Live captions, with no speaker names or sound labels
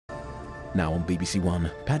Now on BBC One,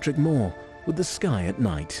 Patrick Moore with The Sky at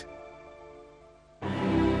Night.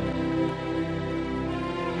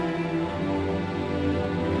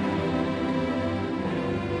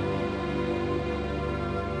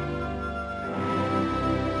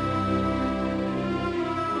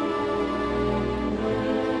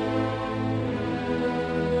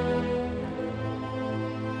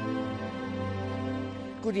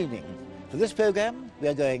 Good evening. For this programme, we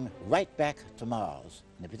are going right back to Mars,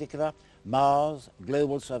 in particular, Mars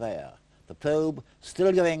Global Surveyor, the probe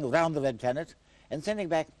still going round the red planet and sending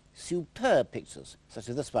back superb pictures, such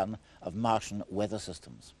as this one, of Martian weather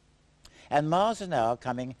systems. And Mars is now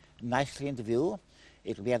coming nicely into view.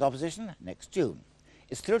 It will be at opposition next June.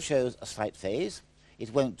 It still shows a slight phase.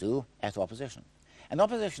 It won't do at opposition. And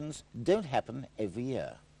oppositions don't happen every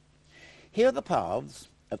year. Here are the paths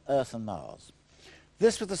of Earth and Mars.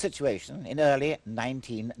 This was the situation in early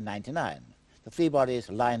 1999. The three bodies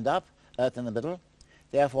lined up, Earth in the middle,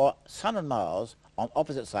 therefore Sun and Mars on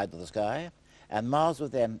opposite sides of the sky, and Mars was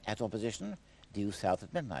then at opposition, due south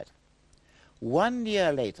at midnight. 1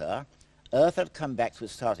 year later, Earth had come back to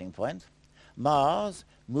its starting point. Mars,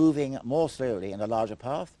 moving more slowly in a larger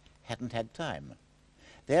path, hadn't had time.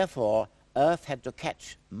 Therefore, Earth had to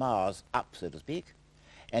catch Mars up, so to speak,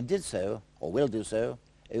 and did so, or will do so,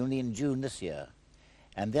 only in June this year.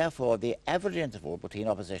 And therefore the average interval between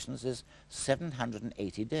oppositions is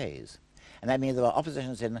 780 days. And that means there were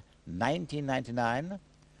oppositions in 1999,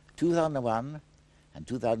 2001 and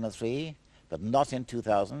 2003, but not in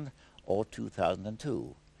 2000 or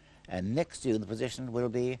 2002. And next June the position will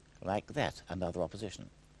be like that, another opposition.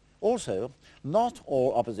 Also, not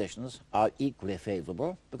all oppositions are equally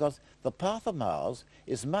favourable because the path of Mars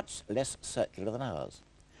is much less circular than ours.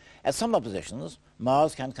 At some oppositions,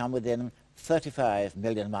 Mars can come within 35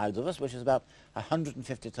 million miles of us, which is about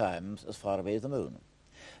 150 times as far away as the Moon.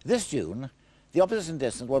 This June, the opposition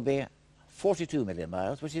distance will be 42 million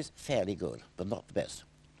miles, which is fairly good, but not the best.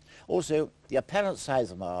 Also, the apparent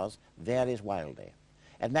size of Mars varies wildly.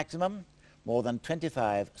 At maximum, more than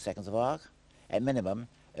 25 seconds of arc. At minimum,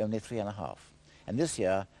 only 3.5. And this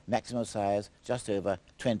year, maximum size just over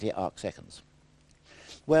 20 arc seconds.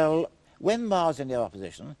 Well, when Mars is in their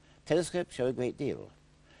opposition, telescopes show a great deal.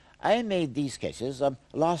 I made these sketches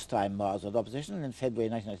last time Mars was in opposition in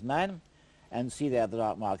February 1999, and see there the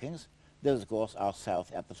dark markings. Those, of course, are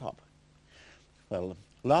south at the top. Well,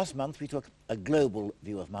 last month we took a global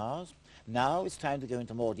view of Mars. Now it's time to go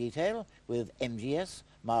into more detail with MGS,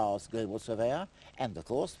 Mars Global Surveyor, and, of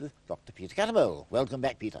course, with Dr. Peter Cattermole. Welcome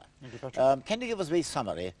back, Peter. Thank you, Patrick. Can you give us a brief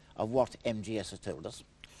summary of what MGS has told us?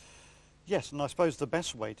 Yes, and I suppose the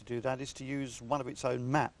best way to do that is to use one of its own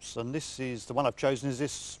maps, and this is the one I've chosen is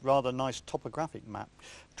this rather nice topographic map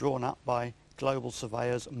drawn up by Global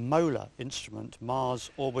Surveyor's MOLA instrument,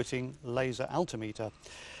 Mars Orbiting Laser Altimeter.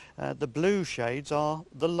 The blue shades are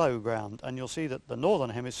the low ground, and you'll see that the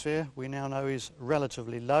northern hemisphere we now know is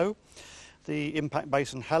relatively low. The impact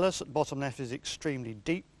basin Hellas at bottom left is extremely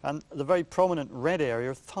deep, and the very prominent red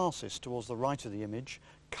area of Tharsis towards the right of the image,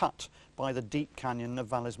 cut by the deep canyon of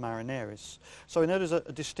Valles Marineris. So we know there's a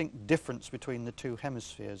distinct difference between the two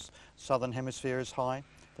hemispheres. Southern hemisphere is high,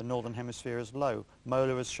 the northern hemisphere is low.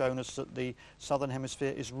 MOLA has shown us that the southern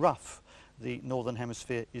hemisphere is rough, the northern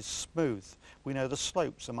hemisphere is smooth. We know the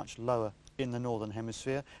slopes are much lower in the northern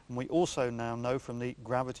hemisphere, and we also now know from the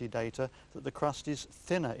gravity data that the crust is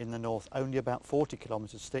thinner in the north, only about 40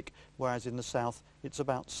 kilometres thick, whereas in the south it's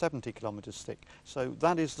about 70 kilometres thick. So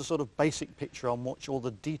that is the sort of basic picture on which all the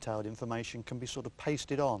detailed information can be sort of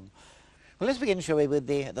pasted on. Well, let's begin, shall we, with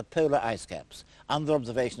the polar ice caps, under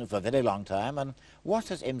observation for a very long time. And what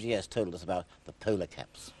has MGS told us about the polar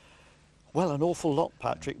caps? Well, an awful lot,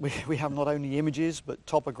 Patrick. We have not only images, but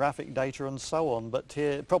topographic data and so on. But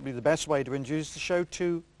here, probably the best way to introduce is to show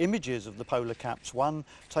two images of the polar caps. One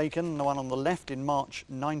taken, the one on the left in March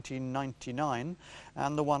 1999,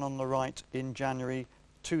 and the one on the right in January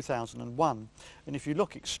 2001. And if you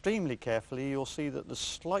look extremely carefully, you'll see that there's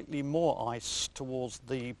slightly more ice towards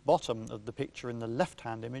the bottom of the picture in the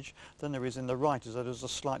left-hand image than there is in the right, as though there's a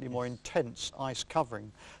slightly more intense ice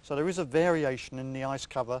covering. So there is a variation in the ice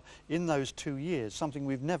cover in those 2 years, something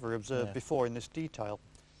we've never observed before in this detail.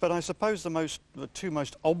 But I suppose the two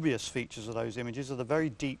most obvious features of those images are the very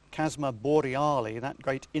deep Chasma Boreali, that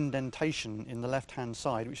great indentation in the left-hand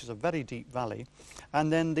side, which is a very deep valley,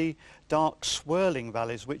 and then the dark swirling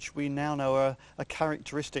valleys, which we now know are a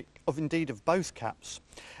characteristic of indeed of both caps.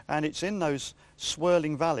 And it's in those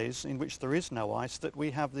swirling valleys in which there is no ice that we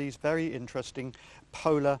have these very interesting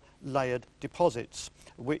polar layered deposits,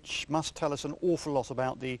 which must tell us an awful lot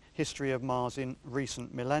about the history of Mars in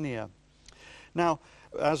recent millennia. Now,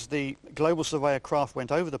 As the Global Surveyor craft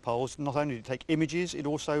went over the poles, not only did it take images, it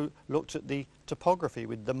also looked at the topography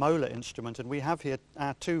with the Mola instrument, and we have here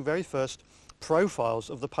our two very first profiles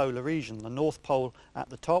of the polar region, the North Pole at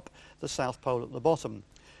the top, the South Pole at the bottom.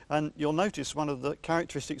 And you'll notice one of the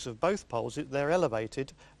characteristics of both poles is they're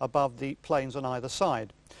elevated above the plains on either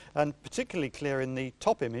side. And particularly clear in the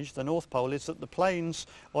top image, the North Pole, is that the plains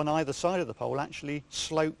on either side of the pole actually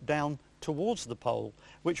slope down towards the pole,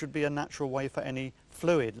 which would be a natural way for any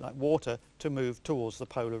fluid like water to move towards the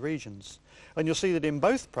polar regions. And you'll see that in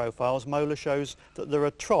both profiles, Mola shows that there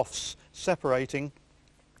are troughs separating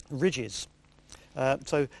ridges.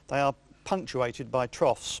 So they are punctuated by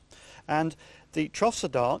troughs. And the troughs are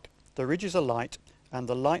dark, the ridges are light, and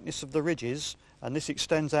the lightness of the ridges, and this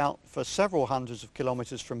extends out for several hundreds of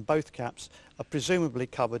kilometres from both caps, are presumably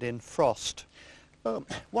covered in frost.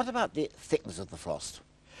 What about the thickness of the frost?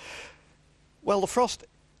 Well, the frost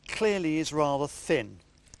clearly is rather thin.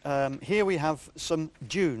 Here we have some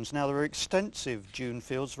dunes. Now, there are extensive dune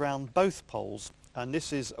fields around both poles, and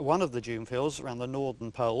this is one of the dune fields around the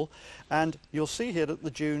northern pole, and you'll see here that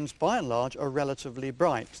the dunes by and large are relatively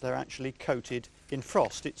bright. They're actually coated in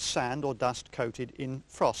frost. It's sand or dust coated in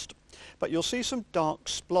frost. But you'll see some dark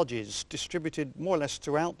splodges distributed more or less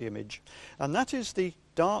throughout the image, and that is the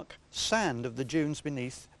dark sand of the dunes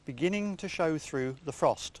beneath beginning to show through the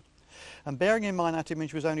frost. And bearing in mind that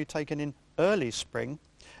image was only taken in early spring,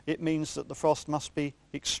 it means that the frost must be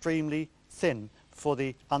extremely thin for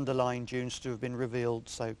the underlying dunes to have been revealed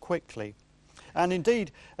so quickly. And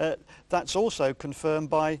indeed, that's also confirmed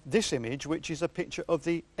by this image, which is a picture of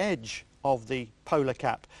the edge of the polar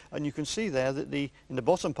cap. And you can see there that in the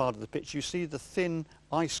bottom part of the picture, you see the thin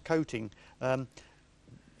ice coating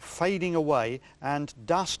fading away and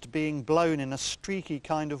dust being blown in a streaky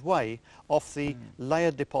kind of way off the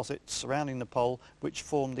layered deposits surrounding the pole, which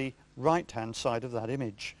form the right-hand side of that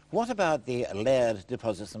image. What about the layered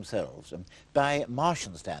deposits themselves? By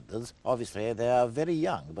Martian standards, obviously they are very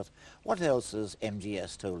young, but what else has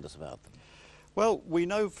MGS told us about them? Well, we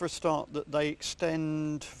know for a start that they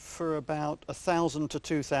extend for about 1,000 to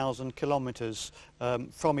 2,000 kilometres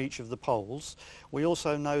from each of the poles. We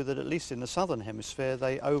also know that at least in the southern hemisphere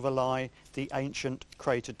they overlie the ancient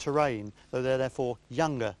cratered terrain, though they're therefore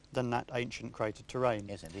younger than that ancient cratered terrain.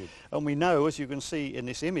 Yes, indeed. And we know, as you can see in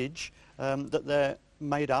this image, that they're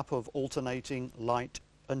made up of alternating light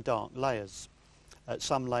and dark layers.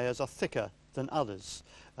 Some layers are thicker than others,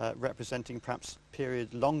 representing perhaps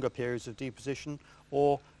longer periods of deposition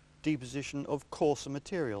or deposition of coarser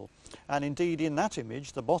material. And indeed in that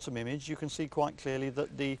image, the bottom image, you can see quite clearly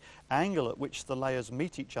that the angle at which the layers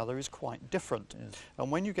meet each other is quite different. Yes.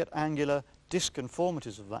 And when you get angular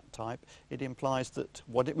disconformities of that type, it implies that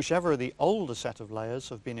whichever of the older set of layers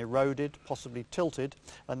have been eroded, possibly tilted,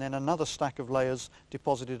 and then another stack of layers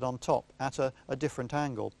deposited on top at a different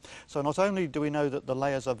angle. So not only do we know that the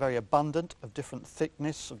layers are very abundant, of different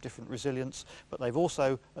thickness, of different resilience, but they've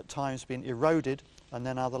also at times been eroded and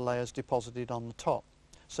then other layers deposited on the top.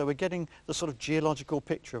 So we're getting the sort of geological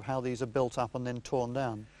picture of how these are built up and then torn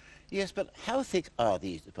down. Yes, but how thick are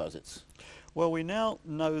these deposits? Well, we now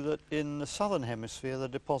know that in the southern hemisphere the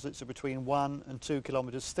deposits are between 1 and 2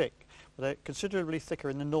 kilometres thick. But they're considerably thicker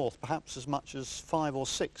in the north, perhaps as much as 5 or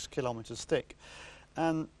 6 kilometres thick.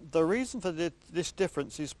 And the reason for this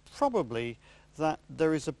difference is probably that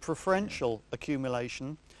there is a preferential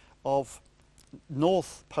accumulation of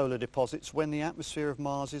north polar deposits when the atmosphere of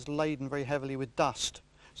Mars is laden very heavily with dust.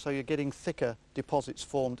 So you're getting thicker deposits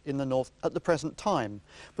formed in the north at the present time.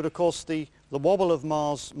 But of course the wobble of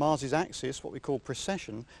Mars's axis, what we call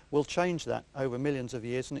precession, will change that over millions of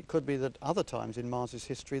years, and it could be that other times in Mars's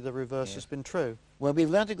history the reverse has been true. Well, we've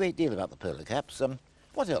learned a great deal about the polar caps.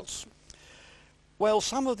 What else? Well,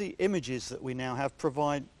 some of the images that we now have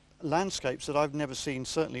provide landscapes that I've never seen,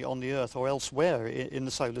 certainly on the Earth or elsewhere in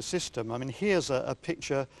the solar system. I mean, here's a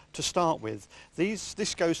picture to start with.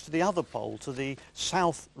 This goes to the other pole, to the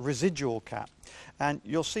south residual cap. And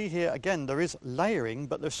you'll see here, again, there is layering,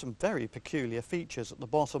 but there's some very peculiar features. At the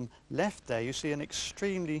bottom left there, you see an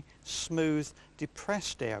extremely smooth,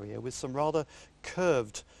 depressed area with some rather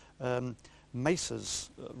curved mesas,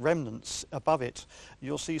 remnants above it.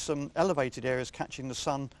 You'll see some elevated areas catching the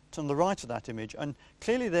sun to the right of that image, and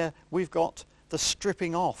clearly there we've got the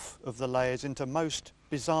stripping off of the layers into most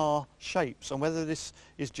bizarre shapes, and whether this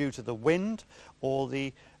is due to the wind or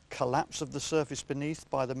the collapse of the surface beneath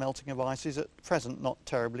by the melting of ice is at present not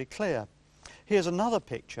terribly clear. Here's another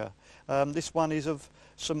picture. This one is of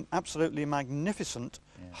some absolutely magnificent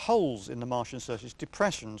holes in the Martian surface,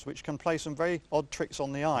 depressions, which can play some very odd tricks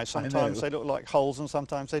on the eye. Sometimes they look like holes and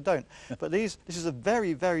sometimes they don't. But this is a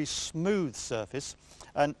very, very smooth surface,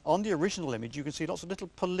 And on the original image you can see lots of little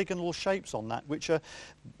polygonal shapes on that, which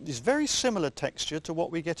is very similar texture to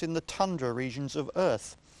what we get in the tundra regions of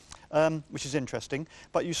Earth, which is interesting.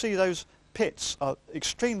 But you see those pits are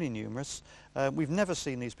extremely numerous. We've never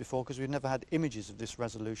seen these before because we've never had images of this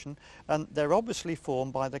resolution, and they're obviously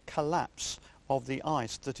formed by the collapse of the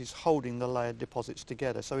ice that is holding the layered deposits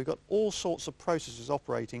together. So we've got all sorts of processes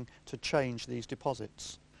operating to change these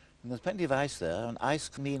deposits. And there's plenty of ice there, and ice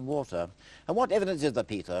can mean water. And what evidence is there,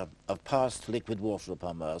 Peter, of past liquid water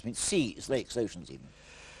upon Mars? I mean, seas, lakes, oceans even.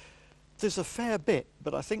 There's a fair bit,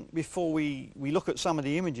 but I think before we look at some of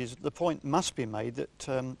the images, the point must be made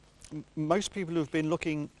that most people who've been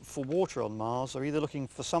looking for water on Mars are either looking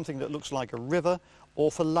for something that looks like a river or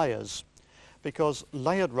for layers, because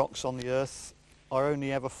layered rocks on the Earth are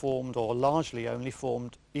only ever formed, or largely only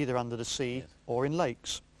formed, either under the sea or in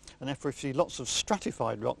lakes. And therefore if you see lots of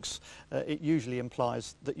stratified rocks, it usually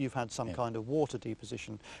implies that you've had some kind of water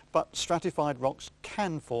deposition. But stratified rocks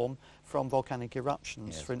can form from volcanic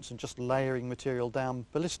eruptions, for instance, just layering material down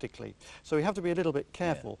ballistically. So we have to be a little bit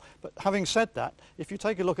careful. But having said that, if you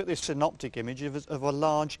take a look at this synoptic image of a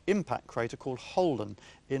large impact crater called Holden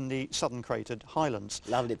in the southern cratered highlands.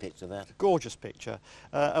 Lovely picture, that. Gorgeous picture.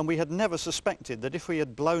 And we had never suspected that if we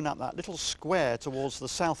had blown up that little square towards the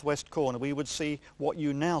southwest corner, we would see what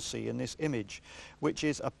you now see in this image, which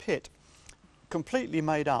is a pit completely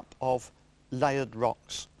made up of layered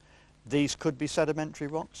rocks. These could be sedimentary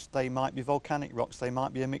rocks, they might be volcanic rocks, they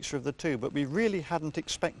might be a mixture of the two, but we really hadn't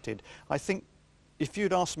expected. I think if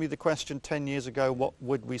you'd asked me the question 10 years ago, what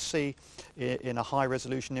would we see in a high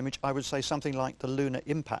resolution image, I would say something like the lunar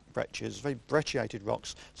impact breccias, very brecciated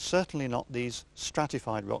rocks, certainly not these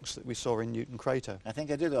stratified rocks that we saw in Newton crater. I think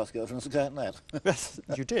I did ask you to go on that. Yes,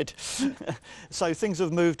 you did. So things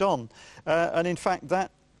have moved on, and in fact that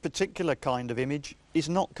particular kind of image is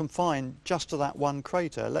not confined just to that one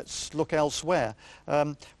crater. Let's look elsewhere.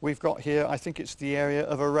 We've got here, I think it's the area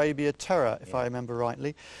of Arabia Terra, if I remember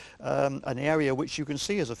rightly, an area which you can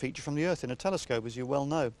see as a feature from the Earth in a telescope, as you well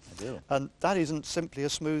know. I do. And that isn't simply a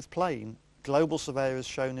smooth plain. Global Surveyor has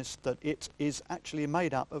shown us that it is actually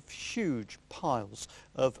made up of huge piles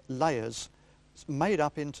of layers made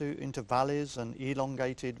up into valleys and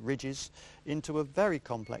elongated ridges into a very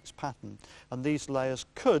complex pattern. And these layers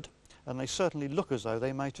could, and they certainly look as though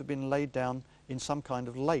they might have been laid down in some kind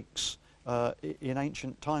of lakes in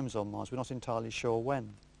ancient times on Mars. We're not entirely sure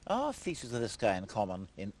when. Are features of this kind common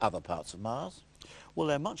in other parts of Mars? Well,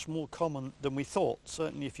 they're much more common than we thought.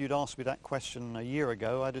 Certainly if you'd asked me that question a year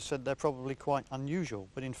ago, I'd have said they're probably quite unusual.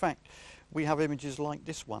 But in fact, we have images like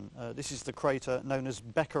this one. This is the crater known as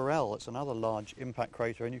Becquerel. It's another large impact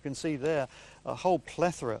crater, and you can see there a whole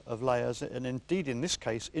plethora of layers, and indeed in this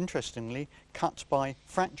case, interestingly, cut by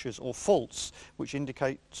fractures or faults, which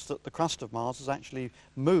indicates that the crust of Mars has actually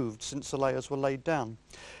moved since the layers were laid down.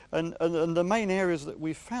 And the main areas that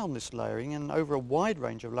we've found this layering in over a wide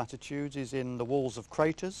range of latitudes is in the walls of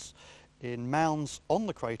craters, in mounds on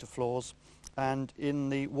the crater floors, and in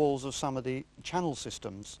the walls of some of the channel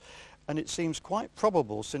systems. And it seems quite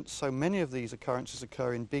probable, since so many of these occurrences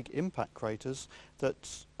occur in big impact craters,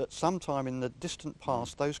 that at some time in the distant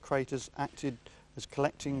past those craters acted as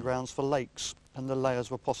collecting grounds for lakes, and the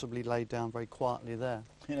layers were possibly laid down very quietly there.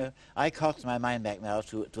 You know, I cast my mind back now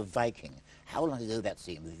to Viking. How long ago that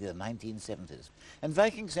seems, the 1970s. And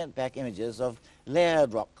Viking sent back images of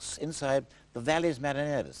layered rocks inside the Valles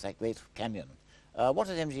Marineris, that great canyon. What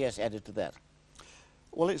has MGS added to that?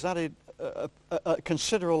 Well, it's added a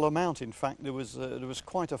considerable amount. In fact, there was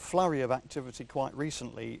quite a flurry of activity quite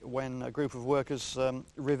recently when a group of workers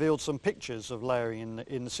revealed some pictures of layering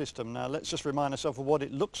in the system. Now, let's just remind ourselves of what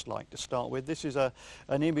it looks like to start with. This is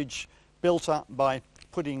an image built up by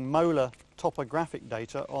putting molar topographic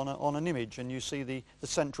data on an image, and you see the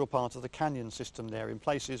central part of the canyon system there in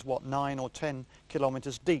places, 9 or 10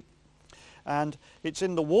 kilometers deep. And it's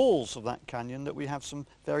in the walls of that canyon that we have some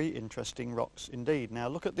very interesting rocks indeed. Now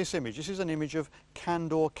look at this image. This is an image of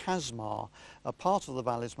Candor Chasmar, a part of the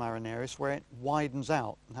Valles Marineris where it widens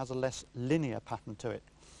out and has a less linear pattern to it.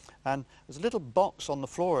 And there's a little box on the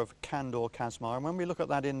floor of Candor Chasmar, and when we look at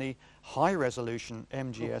that in the high resolution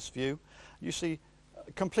MGS view, you see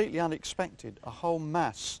completely unexpected a whole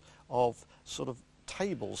mass of sort of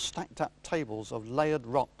tables, stacked up tables of layered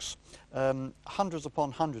rocks, hundreds upon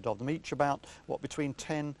hundreds of them, each about between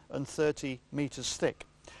 10 and 30 meters thick.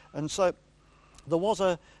 And so There was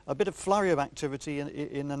a bit of flurry of activity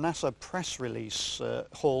in the NASA press release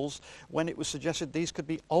halls when it was suggested these could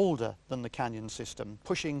be older than the canyon system,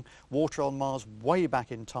 pushing water on Mars way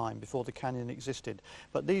back in time before the canyon existed.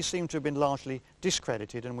 But these seem to have been largely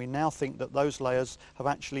discredited, and we now think that those layers have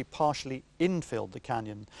actually partially infilled the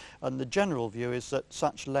canyon. And the general view is that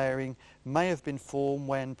such layering may have been formed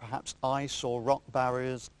when perhaps ice or rock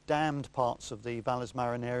barriers dammed parts of the Valles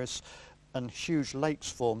Marineris and huge lakes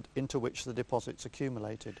formed into which the deposits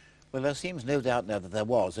accumulated. Well, there seems no doubt now that there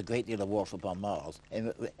was a great deal of water upon Mars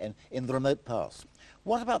in the remote past.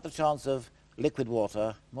 What about the chance of liquid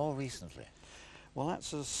water more recently? Well,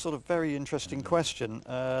 that's a sort of very interesting question.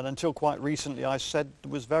 And until quite recently I said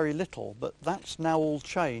there was very little, but that's now all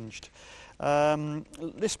changed.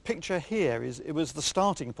 This picture here it was the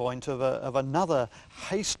starting point of another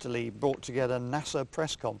hastily brought together NASA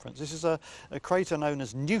press conference. This is a crater known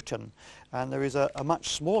as Newton, and there is a much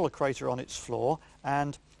smaller crater on its floor,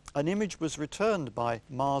 and an image was returned by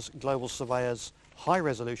Mars Global Surveyor's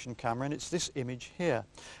high-resolution camera, and it's this image here.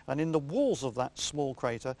 And in the walls of that small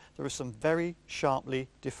crater there are some very sharply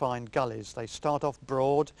defined gullies. They start off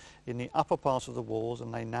broad in the upper part of the walls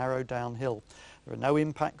and they narrow downhill. There are no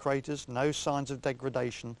impact craters, no signs of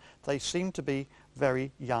degradation. They seem to be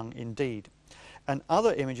very young indeed. And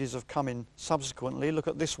other images have come in subsequently. Look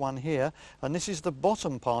at this one here, and this is the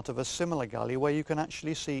bottom part of a similar gully where you can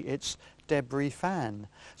actually see its debris fan.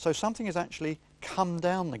 So something has actually come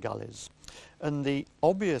down the gullies. And the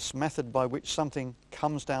obvious method by which something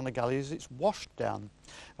comes down the gully is it's washed down.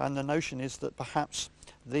 And the notion is that perhaps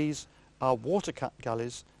these are water-cut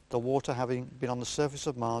gullies, the water having been on the surface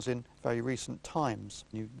of Mars in very recent times.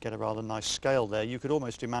 You get a rather nice scale there. You could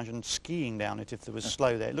almost imagine skiing down it if there was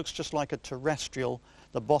snow there. It looks just like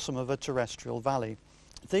the bottom of a terrestrial valley.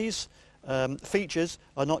 These features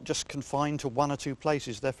are not just confined to one or two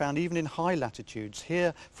places. They're found even in high latitudes.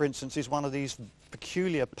 Here, for instance, is one of these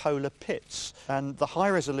peculiar polar pits. And the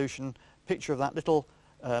high-resolution picture of that little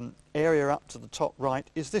area up to the top right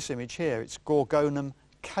is this image here. It's Gorgonum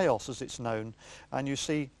Chaos, as it's known, and you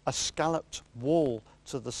see a scalloped wall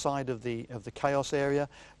to the side of the chaos area.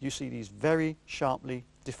 You see these very sharply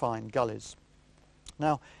defined gullies.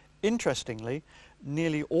 Now, interestingly,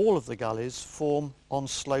 nearly all of the gullies form on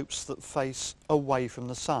slopes that face away from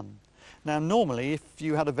the sun. Now, normally, if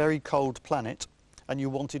you had a very cold planet and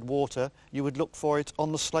you wanted water, you would look for it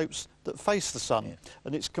on the slopes that face the sun. Yeah.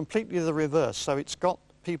 And it's completely the reverse. So it's got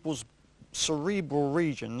people's cerebral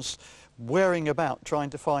regions whirring about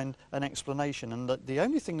trying to find an explanation, and the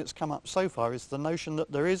only thing that's come up so far is the notion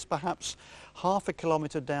that there is perhaps half a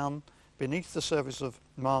kilometre down beneath the surface of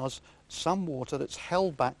Mars some water that's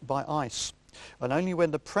held back by ice, and only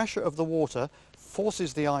when the pressure of the water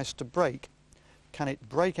forces the ice to break can it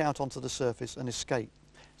break out onto the surface and escape.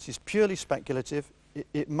 This is purely speculative.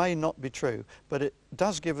 It may not be true, but it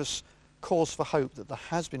does give us cause for hope that there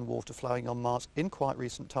has been water flowing on Mars in quite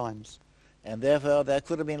recent times. And therefore there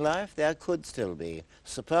could have been life, there could still be.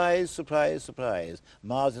 Surprise, surprise, surprise.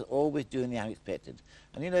 Mars is always doing the unexpected.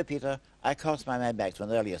 And you know, Peter, I cast my mind back to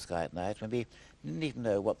an earlier sky at night when we didn't even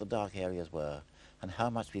know what the dark areas were and how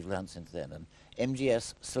much we've learned since then. And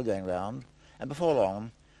MGS still going round, and before long,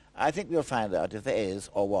 I think we'll find out if there is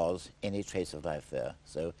or was any trace of life there.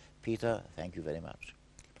 So, Peter, thank you very much.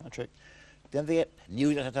 Patrick. Don't forget,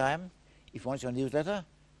 newsletter time. If you want your newsletter,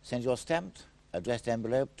 send your stamped, addressed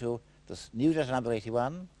envelope to this newsletter number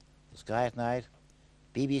 81, The Sky at Night,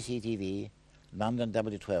 BBC TV, London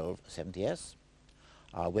W12 70S.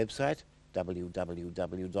 Our website,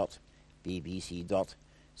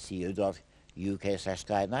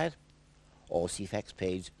 www.bbc.co.uk/sky-at-night, or CFAX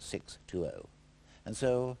page 620. And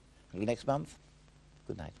so, until next month,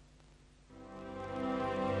 good night.